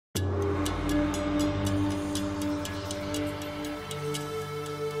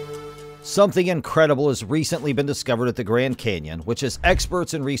Something incredible has recently been discovered at the Grand Canyon, which has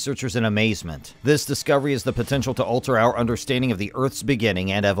experts and researchers in amazement. This discovery has the potential to alter our understanding of the Earth's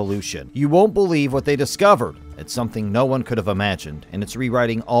beginning and evolution. You won't believe what they discovered. It's something no one could have imagined, and it's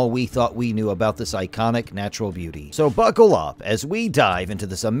rewriting all we thought we knew about this iconic natural beauty. So buckle up as we dive into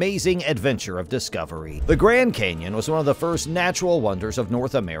this amazing adventure of discovery. The Grand Canyon was one of the first natural wonders of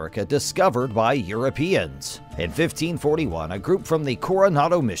North America discovered by Europeans. In 1541, a group from the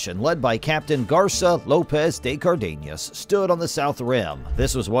Coronado mission led by Captain Garca López de Cardenas stood on the south rim.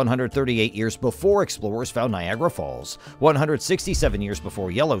 This was 138 years before explorers found Niagara Falls, 167 years before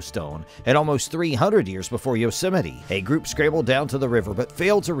Yellowstone, and almost 300 years before Yosemite. A group scrambled down to the river but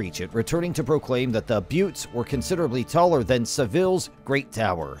failed to reach it, returning to proclaim that the buttes were considerably taller than Seville's Great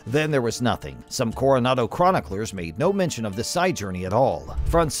Tower. Then there was nothing. Some Coronado chroniclers made no mention of the side journey at all.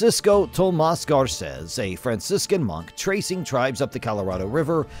 Francisco Tomás Garces, a Franciscan monk tracing tribes up the Colorado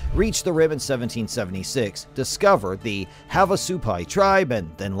River, reached the rim in 1776, discovered the Havasupai tribe, and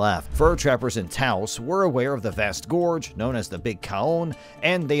then left. Fur trappers in Taos were aware of the vast gorge known as the Big Cajon,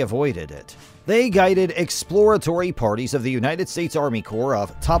 and they avoided it. They guided exploratory parties of the United States Army Corps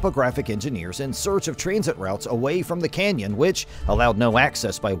of topographic engineers in search of transit routes away from the canyon, which allowed no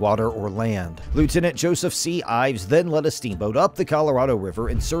access by water or land. Lieutenant Joseph C. Ives then led a steamboat up the Colorado River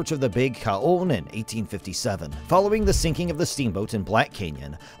in search of the Big Cajon in 1857. Following the sinking of the steamboat in Black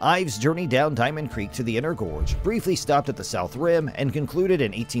Canyon, Ives journeyed down Diamond Creek to the inner gorge, briefly stopped at the south rim, and concluded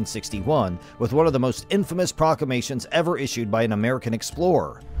in 1861 with one of the most infamous proclamations ever issued by an American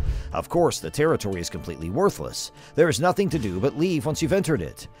explorer. Of course, the territory is completely worthless. There is nothing to do but leave once you've entered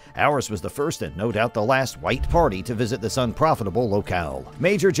it. Ours was the first and no doubt the last white party to visit this unprofitable locale.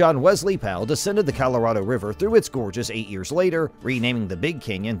 Major John Wesley Powell descended the Colorado River through its gorges 8 years later, renaming the Big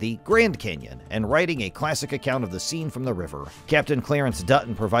Canyon the Grand Canyon and writing a classic account of the scene from the river. Captain Clarence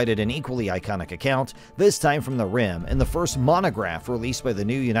Dutton provided an equally iconic account, this time from the rim, in the first monograph released by the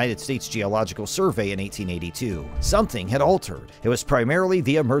new United States Geological Survey in 1882. Something had altered. It was primarily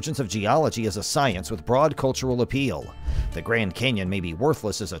the emergence of geology as a science with broad cultural appeal. The Grand Canyon may be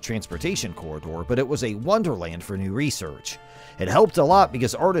worthless as a transportation corridor, but it was a wonderland for new research. It helped a lot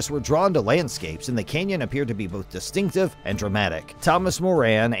because artists were drawn to landscapes, and the canyon appeared to be both distinctive and dramatic. Thomas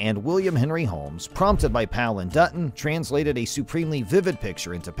Moran and William Henry Holmes, prompted by Powell and Dutton, translated a supremely vivid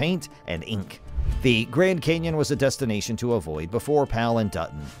picture into paint and ink. The Grand Canyon was a destination to avoid before Powell and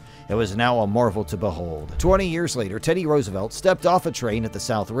Dutton. It was now a marvel to behold. 20 years later, Teddy Roosevelt stepped off a train at the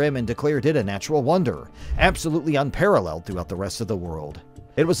South Rim and declared it a natural wonder, absolutely unparalleled throughout the rest of the world.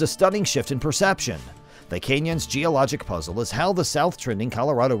 It was a stunning shift in perception. The canyon's geologic puzzle is how the south-trending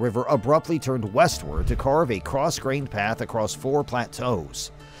Colorado River abruptly turned westward to carve a cross-grained path across 4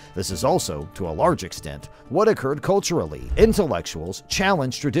 plateaus. This is also, to a large extent, what occurred culturally. Intellectuals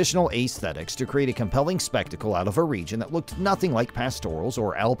challenged traditional aesthetics to create a compelling spectacle out of a region that looked nothing like pastorals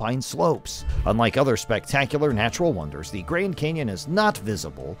or alpine slopes. Unlike other spectacular natural wonders, the Grand Canyon is not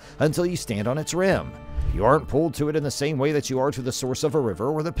visible until you stand on its rim. You aren't pulled to it in the same way that you are to the source of a river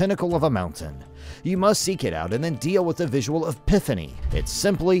or the pinnacle of a mountain. You must seek it out and then deal with the visual epiphany. It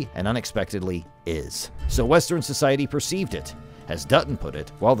simply and unexpectedly is. So Western society perceived it. As Dutton put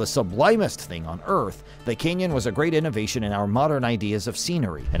it, while the sublimest thing on Earth, the canyon was a great innovation in our modern ideas of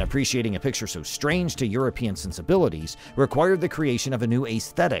scenery, and appreciating a picture so strange to European sensibilities required the creation of a new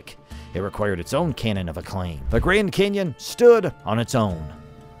aesthetic. It required its own canon of acclaim. The Grand Canyon stood on its own.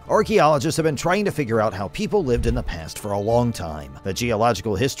 Archaeologists have been trying to figure out how people lived in the past for a long time. The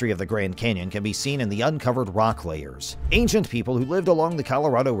geological history of the Grand Canyon can be seen in the uncovered rock layers. Ancient people who lived along the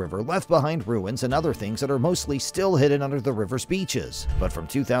Colorado River left behind ruins and other things that are mostly still hidden under the river's beaches. But from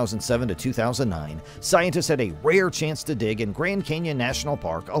 2007 to 2009, scientists had a rare chance to dig in Grand Canyon National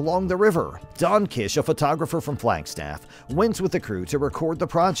Park along the river. Dawn Kish, a photographer from Flagstaff, went with the crew to record the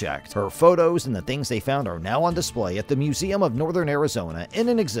project. Her photos and the things they found are now on display at the Museum of Northern Arizona in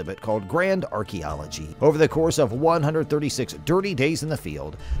an exhibit called Grand Archaeology. Over the course of 136 dirty days in the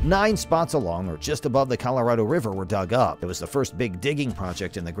field, 9 spots along or just above the Colorado River were dug up. It was the first big digging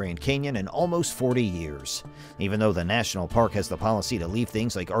project in the Grand Canyon in almost 40 years. Even though the national park has the policy to leave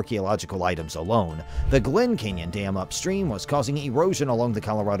things like archaeological items alone, the Glen Canyon Dam upstream was causing erosion along the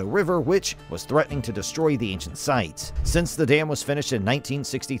Colorado River, which was threatening to destroy the ancient sites. Since the dam was finished in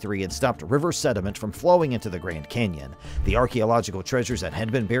 1963 and stopped river sediment from flowing into the Grand Canyon, the archaeological treasures that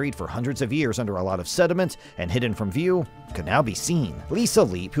had been buried for hundreds of years under a lot of sediment and hidden from view could now be seen. Lisa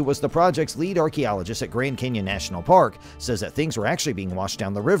Leap, who was the project's lead archaeologist at Grand Canyon National Park, says that things were actually being washed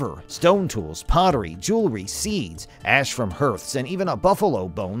down the river. Stone tools, pottery, jewelry, seeds, ash from hearths, and even a buffalo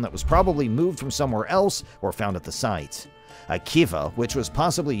bone that was probably moved from somewhere else were found at the site. A kiva, which was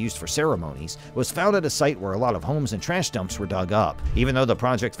possibly used for ceremonies, was found at a site where a lot of homes and trash dumps were dug up. Even though the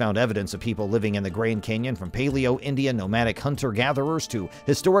project found evidence of people living in the Grand Canyon from Paleo-Indian nomadic hunter-gatherers to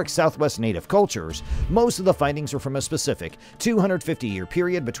historic Southwest native cultures, most of the findings were from a specific 250-year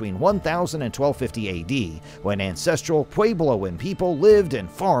period between 1000 and 1250 AD, when ancestral Puebloan people lived and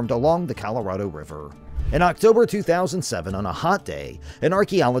farmed along the Colorado River. In October 2007, on a hot day, an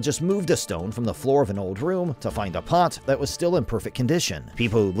archaeologist moved a stone from the floor of an old room to find a pot that was still in perfect condition.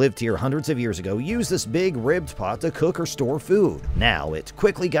 People who lived here hundreds of years ago used this big ribbed pot to cook or store food. Now, it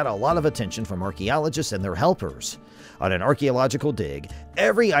quickly got a lot of attention from archaeologists and their helpers. On an archaeological dig,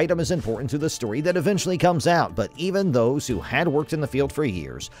 every item is important to the story that eventually comes out, but even those who had worked in the field for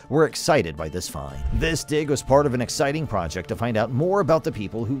years were excited by this find. This dig was part of an exciting project to find out more about the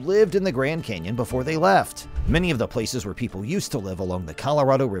people who lived in the Grand Canyon before they left. Many of the places where people used to live along the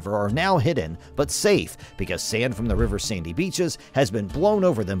Colorado River are now hidden, but safe, because sand from the river's sandy beaches has been blown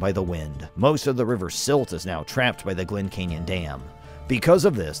over them by the wind. Most of the river's silt is now trapped by the Glen Canyon Dam. Because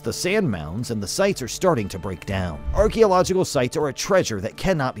of this, the sand mounds and the sites are starting to break down. Archaeological sites are a treasure that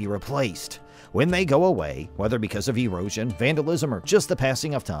cannot be replaced. When they go away, whether because of erosion, vandalism, or just the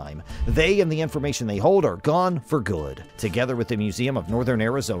passing of time, they and the information they hold are gone for good. Together with the Museum of Northern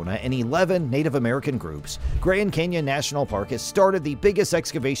Arizona and 11 Native American groups, Grand Canyon National Park has started the biggest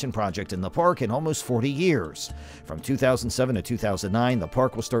excavation project in the park in almost 40 years. From 2007 to 2009, the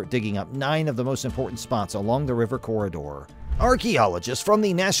park will start digging up 9 of the most important spots along the river corridor. Archaeologists from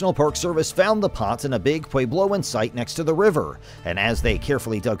the National Park Service found the pots in a big Puebloan site next to the river, and as they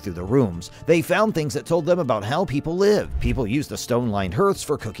carefully dug through the rooms, they found things that told them about how people lived. People used the stone-lined hearths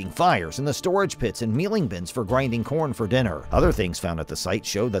for cooking fires, and the storage pits and mealing bins for grinding corn for dinner. Other things found at the site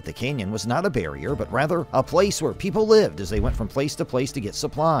showed that the canyon was not a barrier, but rather a place where people lived as they went from place to place to get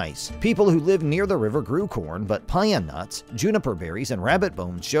supplies. People who lived near the river grew corn, but pine nuts, juniper berries, and rabbit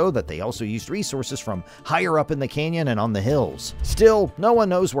bones show that they also used resources from higher up in the canyon and on the hills. Still, no one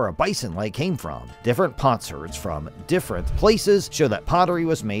knows where a bison leg came from. Different potsherds from different places show that pottery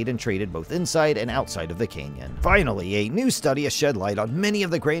was made and traded both inside and outside of the canyon. Finally, a new study has shed light on many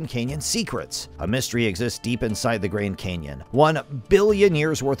of the Grand Canyon's secrets. A mystery exists deep inside the Grand Canyon. 1 billion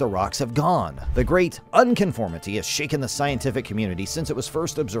years worth of rocks have gone. The great unconformity has shaken the scientific community since it was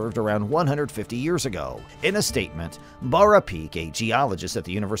first observed around 150 years ago. In a statement, Bara Peak, a geologist at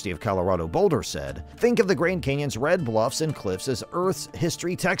the University of Colorado Boulder, said, "Think of the Grand Canyon's red bluffs and cliffs as Earth's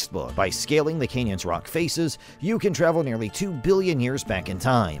history textbook. By scaling the canyon's rock faces, you can travel nearly 2 billion years back in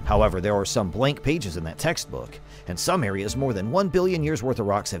time. However, there are some blank pages in that textbook. In some areas, more than 1 billion years worth of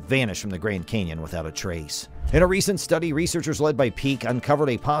rocks have vanished from the Grand Canyon without a trace." In a recent study, researchers led by Peak uncovered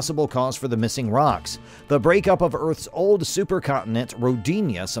a possible cause for the missing rocks: the breakup of Earth's old supercontinent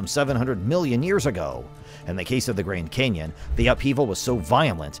Rodinia some 700 million years ago. In the case of the Grand Canyon, the upheaval was so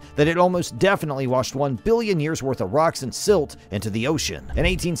violent that it almost definitely washed 1 billion years worth of rocks and silt into the ocean. In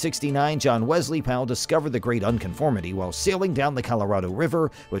 1869, John Wesley Powell discovered the Great Unconformity while sailing down the Colorado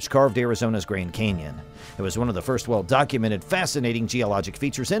River, which carved Arizona's Grand Canyon. It was one of the first well-documented, fascinating geologic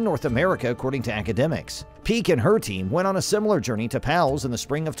features in North America, according to academics. Peak and her team went on a similar journey to Powell's in the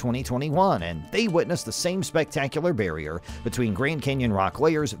spring of 2021, and they witnessed the same spectacular barrier between Grand Canyon rock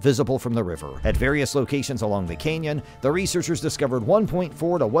layers visible from the river. At various locations along the canyon, the researchers discovered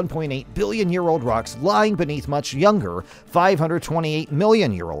 1.4 to 1.8 billion-year-old rocks lying beneath much younger, 528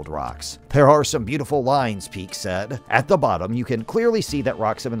 million-year-old rocks. "There are some beautiful lines," Peak said. "At the bottom, you can clearly see that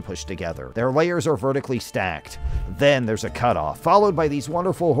rocks have been pushed together. Their layers are vertically stacked. Then there's a cutoff, followed by these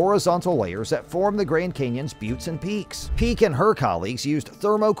wonderful horizontal layers that form the Grand Canyon's buttes and peaks." Peak and her colleagues used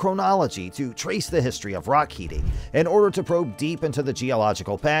thermochronology to trace the history of rock heating in order to probe deep into the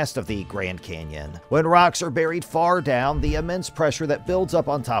geological past of the Grand Canyon. When rocks are buried far down, the immense pressure that builds up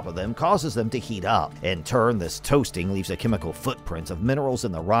on top of them causes them to heat up. In turn, this toasting leaves a chemical footprint of minerals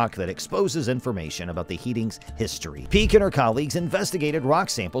in the rock that exposes information about the heating's history. Peak and her colleagues investigated rock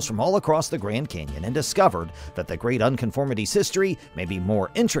samples from all across the Grand Canyon and discovered that the Great Unconformity's history may be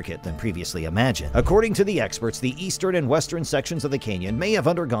more intricate than previously imagined. According to the experts, the eastern and western sections of the canyon may have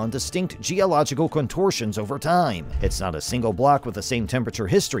undergone distinct geological contortions over time. It's not a single block with the same temperature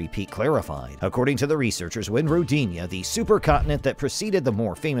history, Peak clarified. According to the researchers, when Rodinia, the supercontinent that preceded the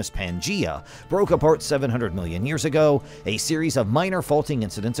more famous Pangaea, broke apart 700 million years ago, a series of minor faulting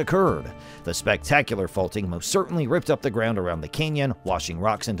incidents occurred. The spectacular faulting most certainly ripped up the ground around the canyon, washing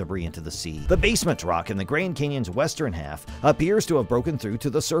rocks and debris into the sea. The basement rock in the Grand Canyon's western half appears to have broken through to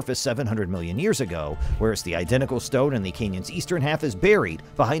the surface 700 million years ago, whereas the identical stone in the canyon's eastern half is buried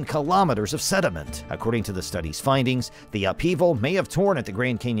behind kilometers of sediment. According to the study's findings, the upheaval may have torn at the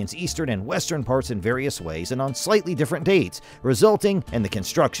Grand Canyon's eastern and western parts in various ways and on slightly different dates, resulting in the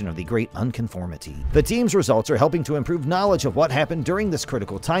construction of the Great Unconformity. The team's results are helping to improve knowledge of what happened during this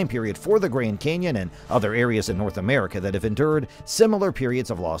critical time period for the Grand Canyon and other areas in North America that have endured similar periods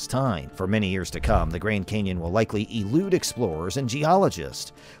of lost time. For many years to come, the Grand Canyon will likely elude explorers and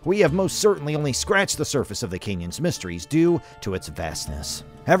geologists. We have most certainly only scratched the surface of the canyon's mysteries due to its vastness.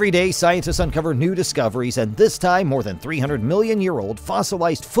 Every day, scientists uncover new discoveries, and this time, more than 300-million-year-old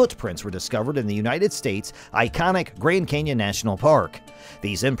fossilized footprints were discovered in the United States' iconic Grand Canyon National Park.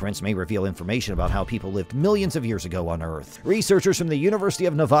 These imprints may reveal information about how people lived millions of years ago on Earth. Researchers from the University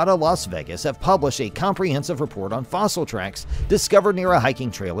of Nevada, Las Vegas have published a comprehensive report on fossil tracks discovered near a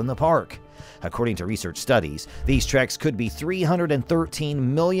hiking trail in the park. According to research studies, these tracks could be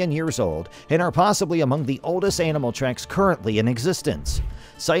 313 million years old and are possibly among the oldest animal tracks currently in existence.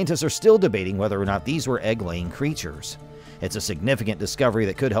 Scientists are still debating whether or not these were egg-laying creatures. It's a significant discovery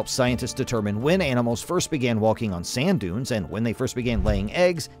that could help scientists determine when animals first began walking on sand dunes and when they first began laying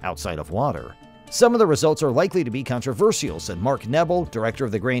eggs outside of water. Some of the results are likely to be controversial, said Mark Nebel, director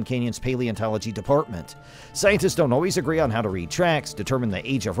of the Grand Canyon's Paleontology Department. Scientists don't always agree on how to read tracks, determine the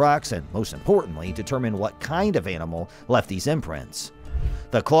age of rocks, and most importantly, determine what kind of animal left these imprints.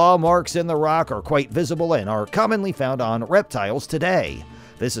 The claw marks in the rock are quite visible and are commonly found on reptiles today.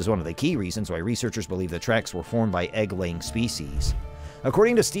 This is one of the key reasons why researchers believe the tracks were formed by egg-laying species.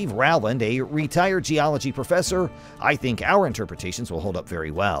 According to Steve Rowland, a retired geology professor, I think our interpretations will hold up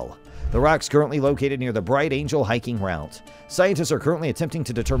very well. The rock's currently located near the Bright Angel hiking route. Scientists are currently attempting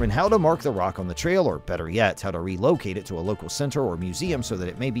to determine how to mark the rock on the trail, or better yet, how to relocate it to a local center or museum so that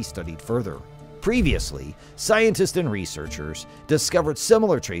it may be studied further. Previously, scientists and researchers discovered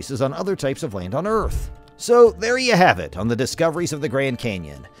similar traces on other types of land on Earth. So there you have it on the discoveries of the Grand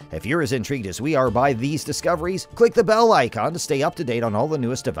Canyon. If you're as intrigued as we are by these discoveries, click the bell icon to stay up to date on all the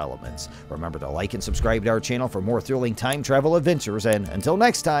newest developments. Remember to like and subscribe to our channel for more thrilling time travel adventures, and until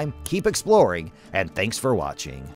next time, keep exploring, and thanks for watching.